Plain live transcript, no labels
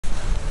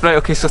Right,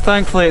 okay, so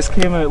thankfully it's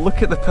came out.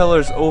 Look at the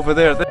pillars over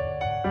there.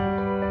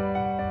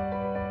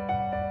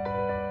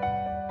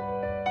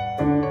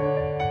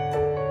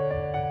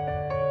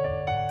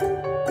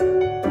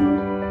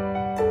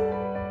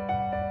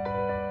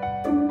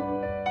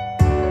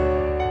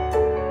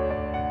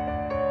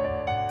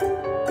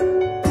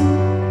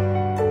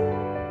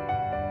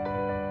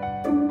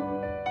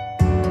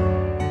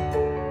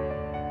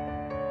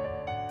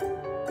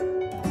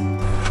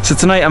 So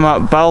tonight I'm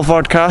at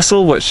Balvard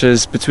Castle, which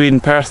is between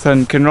Perth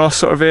and Kinross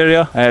sort of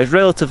area. It's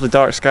relatively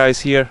dark skies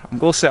here. I'm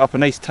going to set up a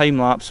nice time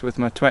lapse with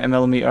my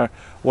 20mm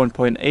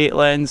 1.8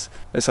 lens.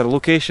 It's a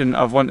location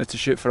I've wanted to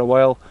shoot for a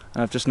while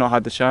and I've just not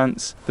had the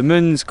chance. The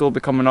moon's going to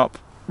be coming up.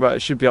 Well,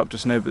 it should be up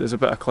just now, but there's a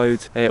bit of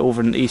cloud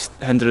over in the east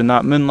hindering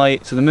that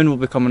moonlight. So the moon will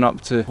be coming up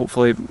to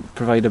hopefully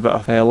provide a bit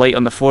of light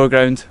on the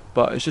foreground,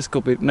 but it's just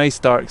going to be nice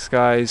dark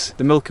skies.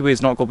 The Milky Way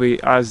is not going to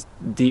be as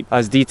deep,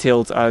 as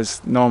detailed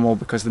as normal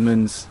because the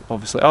moon's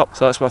obviously up.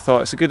 So that's why I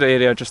thought it's a good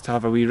area just to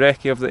have a wee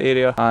recce of the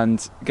area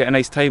and get a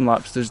nice time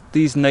lapse. There's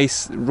these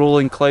nice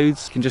rolling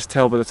clouds. You can just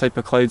tell by the type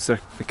of clouds they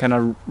kind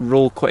of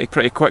roll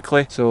pretty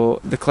quickly.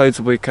 So the clouds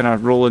will be kind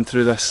of rolling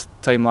through this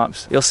time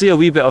lapse. You'll see a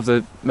wee bit of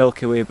the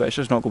Milky Way, but it's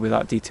just not going to be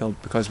that detailed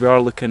because we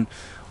are looking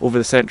over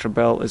the central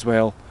belt as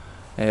well,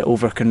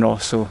 over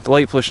Kinross. So the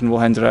light pollution will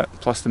hinder it,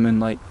 plus the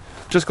moonlight.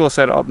 Just going to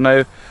set it up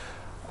now.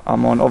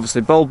 I'm on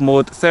obviously bulb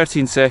mode,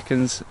 13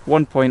 seconds,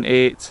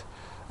 1.8,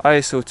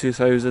 ISO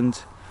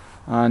 2000,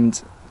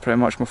 and pretty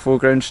much my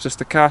foreground's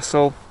just a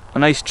castle, a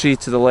nice tree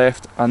to the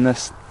left, and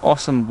this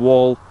awesome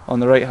wall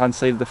on the right hand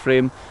side of the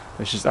frame,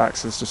 which just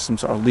acts as just some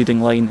sort of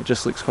leading line. It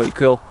just looks quite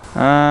cool.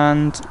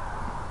 And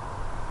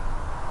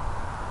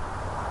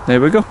there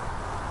we go.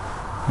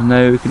 And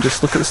now we can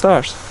just look at the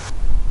stars.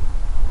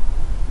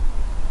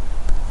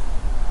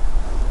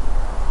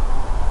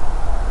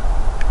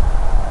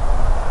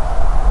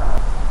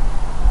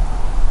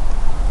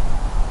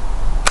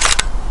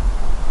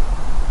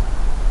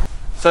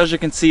 So as you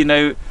can see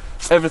now,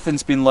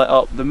 everything's been lit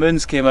up. The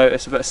moon's came out.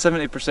 It's about a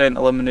 70%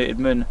 illuminated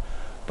moon.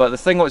 But the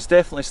thing what's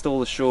definitely stole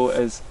the show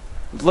is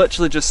we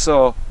literally just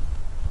saw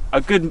a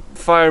good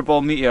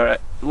fireball meteor.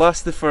 It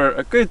lasted for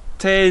a good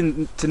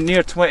 10 to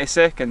near 20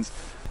 seconds.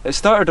 It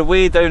started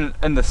way down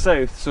in the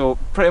south, so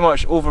pretty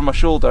much over my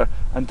shoulder,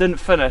 and didn't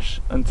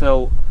finish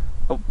until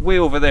way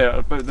over there,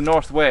 about the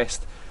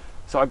northwest.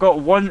 So I got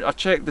one, I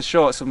checked the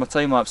shots of my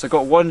time lapse, I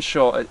got one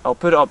shot, I'll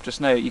put it up just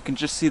now, you can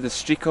just see the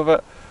streak of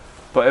it.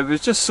 But it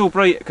was just so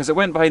bright because it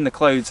went behind the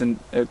clouds and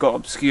it got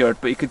obscured,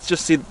 but you could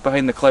just see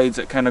behind the clouds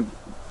it kind of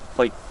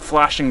like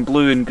flashing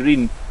blue and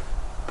green.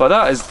 But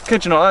that is,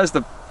 kid you not, that is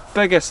the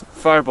biggest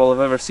fireball I've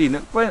ever seen.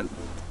 It went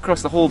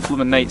across the whole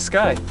blooming night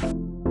sky.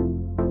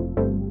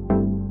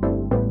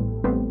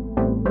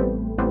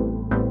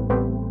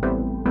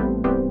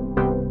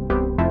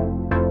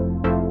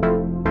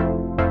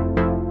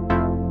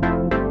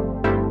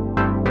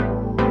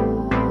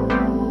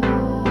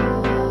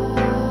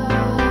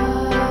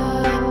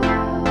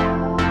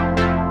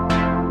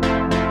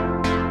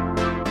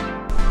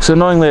 So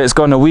annoyingly it's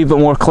gone a wee bit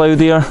more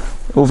cloudier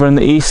over in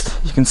the east.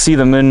 You can see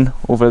the moon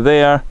over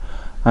there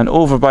and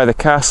over by the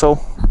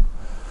castle.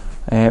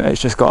 It's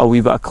just got a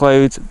wee bit of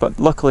cloud, but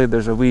luckily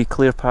there's a wee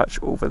clear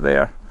patch over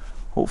there.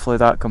 Hopefully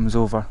that comes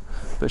over.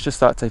 But it's just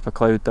that type of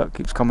cloud that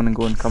keeps coming and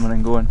going, coming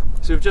and going.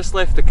 So we've just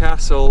left the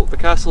castle. The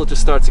castle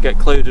just started to get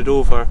clouded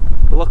over.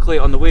 But luckily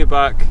on the way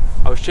back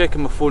I was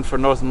checking my phone for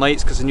Northern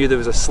Lights because I knew there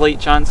was a slight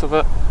chance of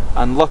it,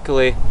 and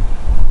luckily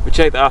we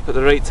checked the app at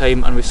the right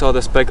time and we saw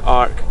this big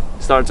arc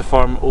starting to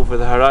form over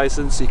the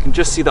horizon. So you can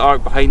just see the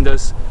arc behind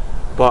us,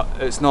 but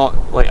it's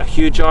not like a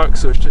huge arc,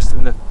 so it's just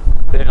in the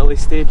early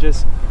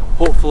stages.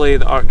 Hopefully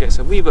the arc gets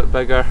a wee bit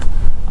bigger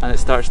and it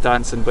starts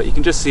dancing, but you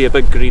can just see a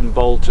big green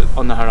bulge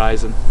on the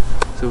horizon.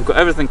 So we've got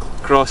everything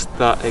crossed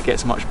that it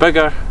gets much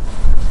bigger.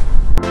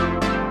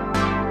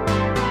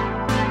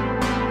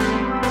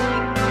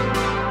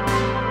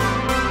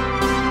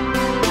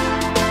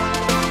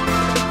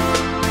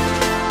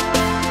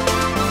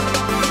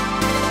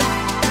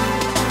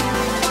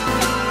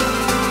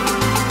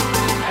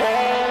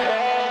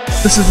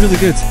 This is really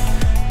good.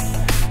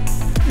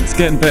 It's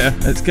getting better.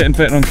 It's getting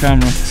better on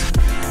camera.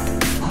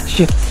 Oh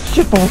shit!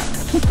 Shit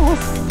balls! Shit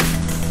balls!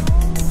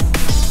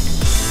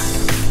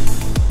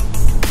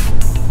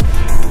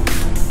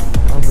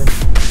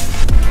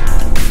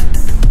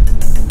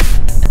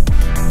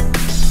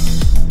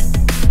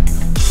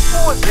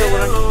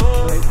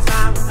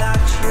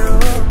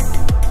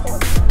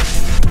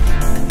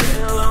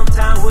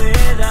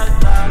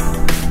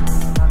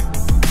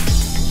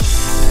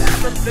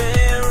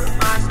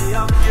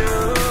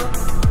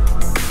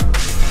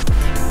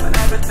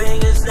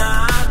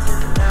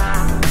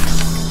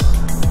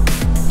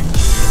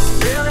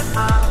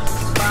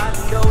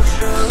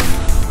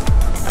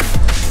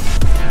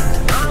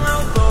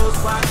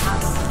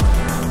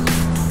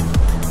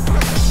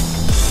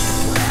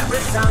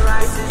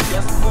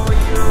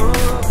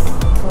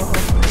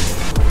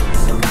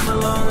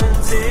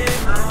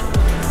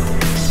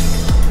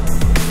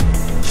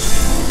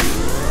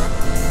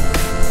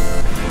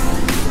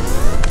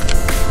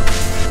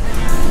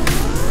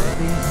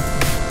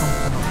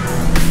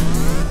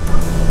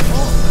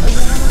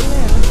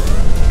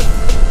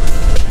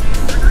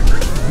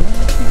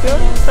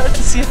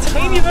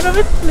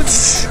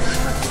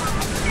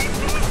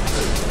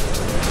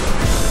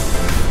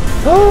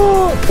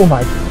 Oh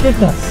my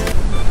goodness!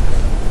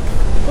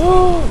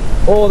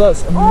 Oh,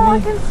 that's amazing! Oh, I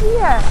can see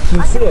it!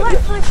 I can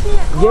literally see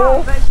it go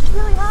up, but it's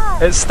really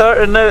high! It's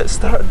starting now, it's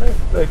starting now!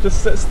 Right,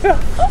 just sit still!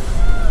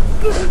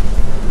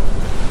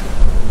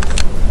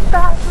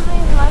 That's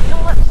amazing, I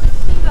can literally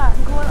see that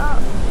going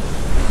up.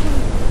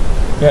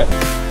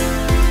 Yeah.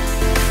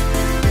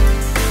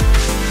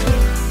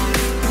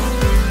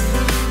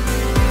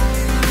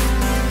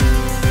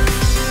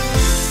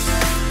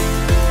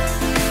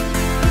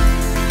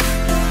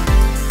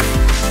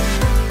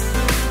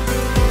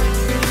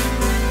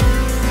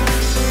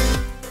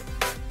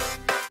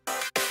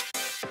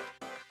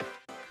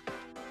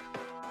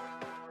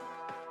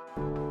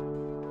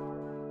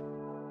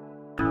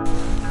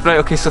 Right,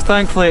 okay, so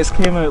thankfully it's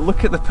came out.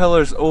 Look at the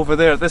pillars over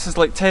there. This is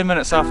like 10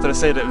 minutes after I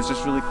said it was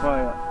just really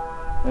quiet.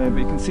 But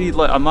you can see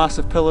like a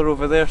massive pillar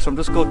over there, so I'm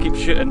just going to keep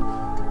shooting.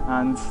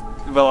 And,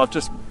 well, I've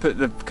just put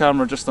the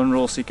camera just on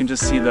roll so you can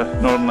just see the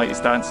Northern Lights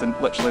dancing,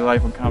 literally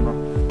live on camera.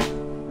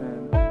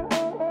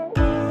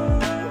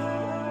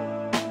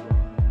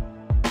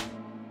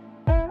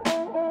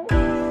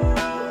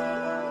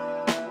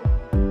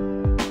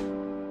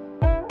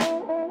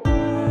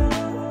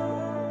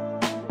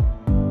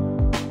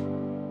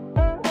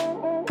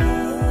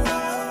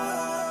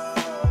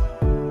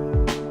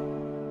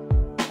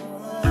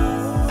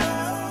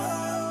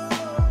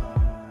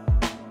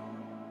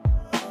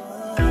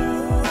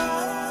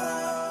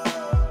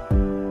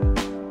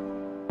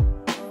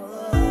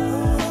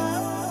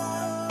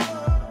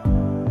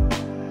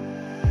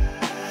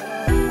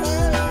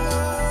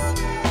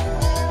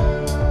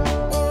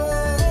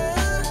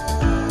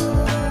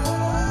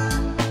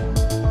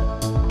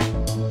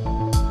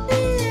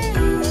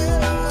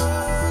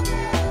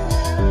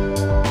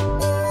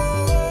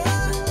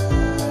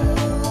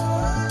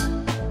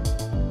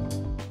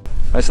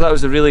 Right, so that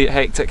was a really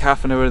hectic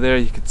half an hour there.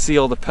 You could see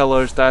all the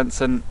pillars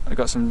dancing. I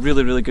got some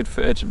really good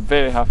footage. I'm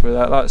very happy with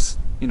that. That's,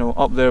 you know,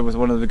 up there with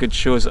one of the good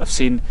shows that I've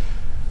seen,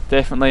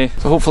 definitely.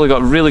 So hopefully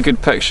got really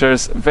good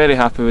pictures. I'm very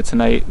happy with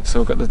tonight. So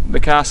we've got the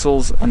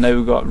castles, and now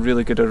we've got a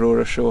really good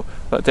aurora show.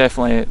 But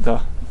definitely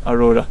the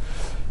aurora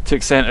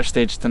took centre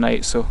stage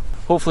tonight. So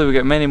hopefully we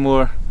get many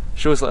more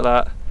shows like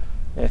that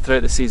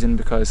throughout the season,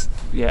 because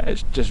yeah,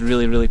 it's just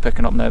really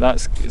picking up now.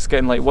 It's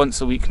getting like once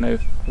a week now.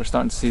 We're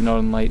starting to see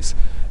Northern Lights.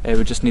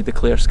 We just need the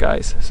clear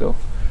skies. So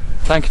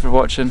thank you for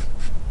watching.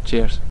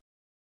 Cheers.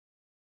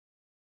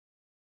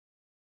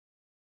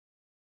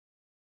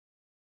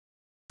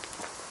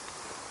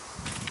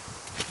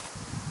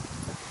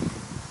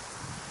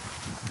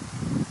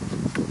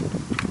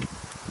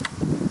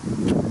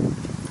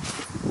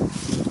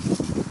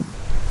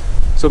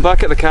 So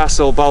back at the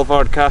castle,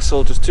 Balvard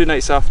Castle, just 2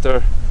 nights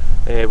after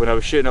when I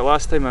was shooting it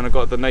last time, and I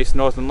got the nice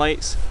Northern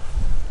Lights.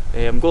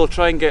 I'm going to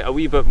try and get a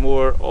wee bit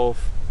more of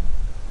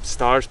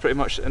stars pretty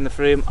much in the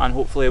frame, and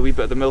hopefully a wee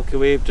bit of the Milky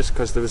Way, just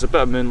because there was a bit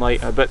of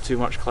moonlight and a bit too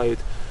much cloud.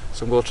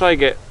 So I'm going to try and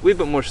get a wee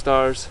bit more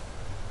stars.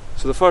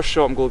 So the first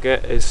shot I'm going to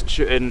get is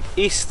shooting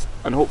east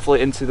and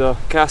hopefully into the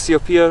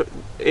Cassiopeia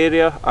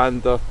area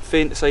and the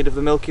faint side of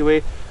the Milky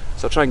Way.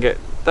 So I'll try and get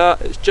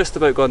that. It's just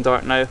about gone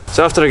dark now.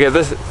 So after I get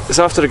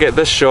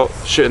this shot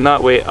shooting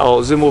that way,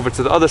 I'll zoom over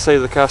to the other side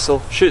of the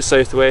castle, shoot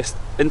southwest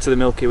into the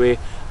Milky Way,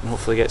 and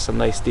hopefully get some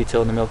nice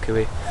detail in the Milky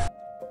Way.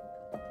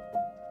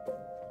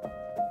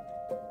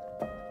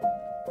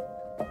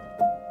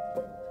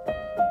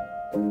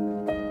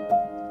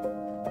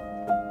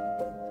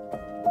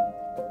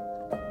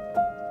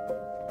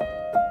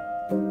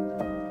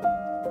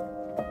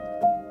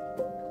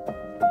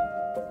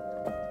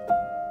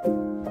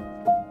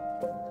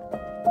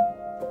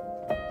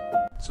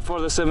 So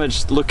for this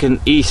image looking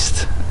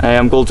east,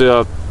 I'm going to do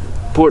a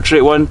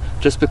portrait one,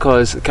 just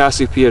because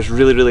Cassiopeia is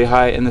really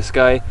high in the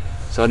sky,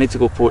 so I need to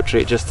go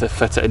portrait just to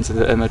fit it into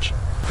the image.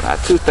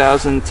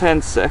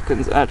 2010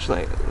 seconds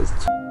actually.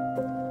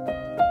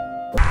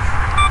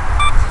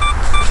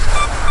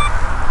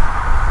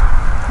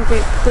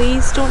 Okay,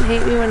 please don't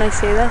hate me when I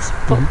say this,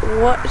 but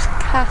what's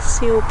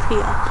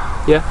Cassiopeia?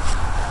 Yeah,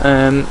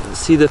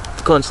 see the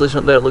constellation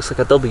up there, it looks like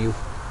a W.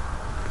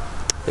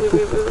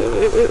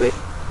 Wait.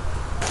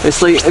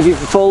 It's like if you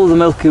follow the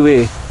Milky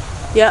Way,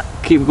 Yeah.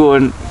 keep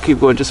going,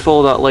 just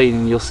follow that line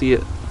and you'll see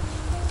it.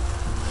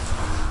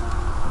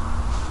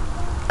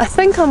 I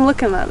think I'm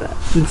looking at it.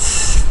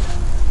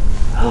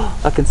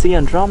 I can see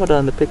Andromeda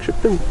in the picture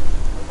too.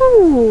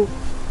 Ooh.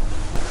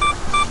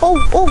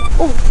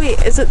 Oh,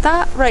 wait, is it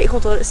that? Right,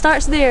 hold on, it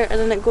starts there and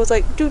then it goes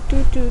like do.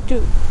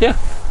 Yeah.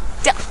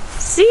 Yeah.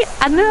 See,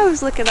 I knew I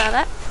was looking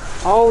at it.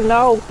 Oh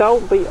no,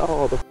 don't be,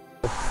 oh the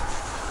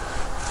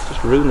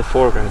just ruin the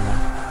foreground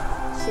there.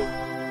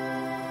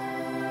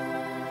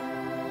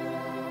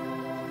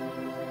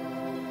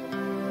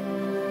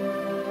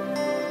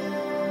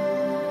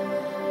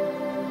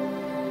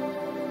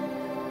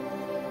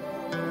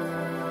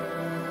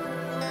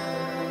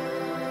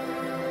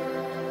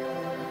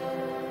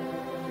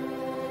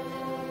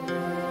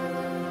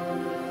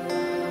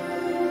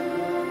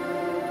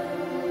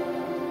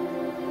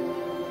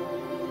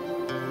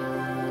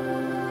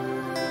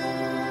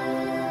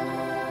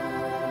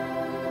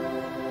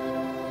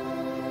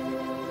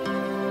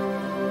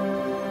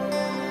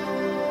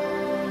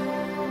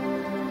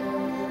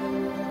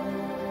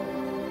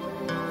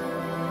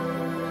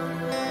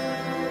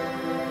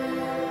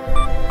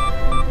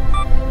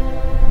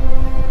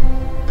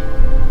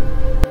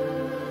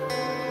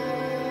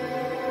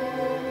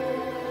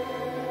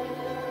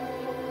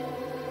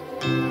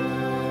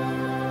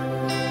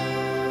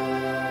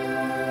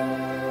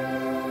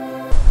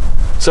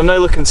 So I'm now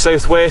looking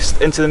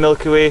southwest into the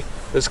Milky Way.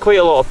 There's quite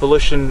a lot of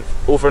pollution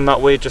over in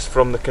that way just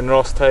from the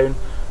Kinross town,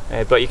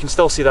 but you can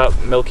still see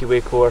that Milky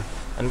Way core,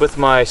 and with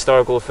my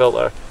star glow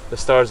filter the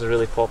stars are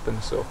really popping,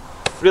 so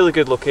really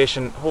good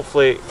location.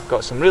 Hopefully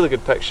got some really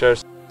good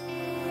pictures.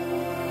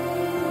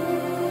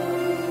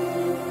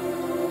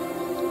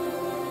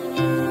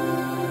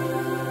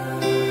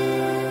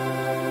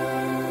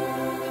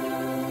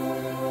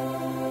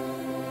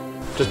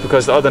 Just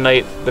because the other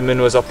night the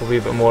moon was up a wee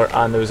bit more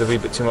and there was a wee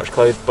bit too much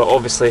cloud, but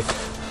obviously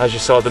as you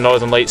saw the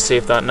northern lights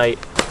saved that night.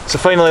 So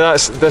finally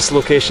that's this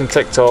location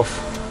ticked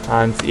off,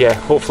 and yeah,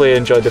 hopefully you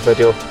enjoyed the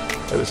video.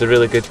 It was a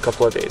really good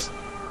couple of days.